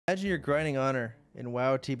Imagine you're grinding honor in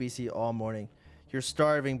WoW TBC all morning. You're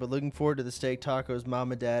starving, but looking forward to the steak tacos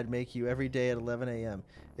mom and dad make you every day at 11 a.m.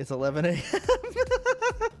 It's 11 a.m.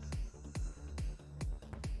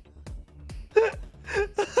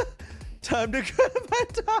 Time to grab my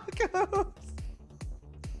tacos.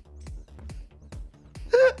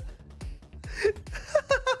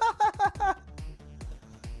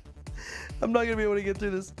 I'm not gonna be able to get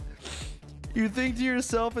through this. You think to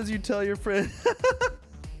yourself as you tell your friend.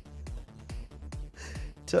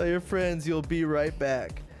 Tell your friends you'll be right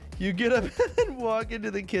back. You get up and walk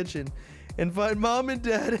into the kitchen and find mom and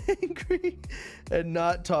dad angry and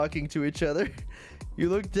not talking to each other. You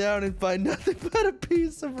look down and find nothing but a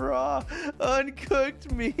piece of raw,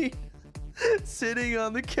 uncooked meat sitting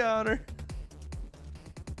on the counter.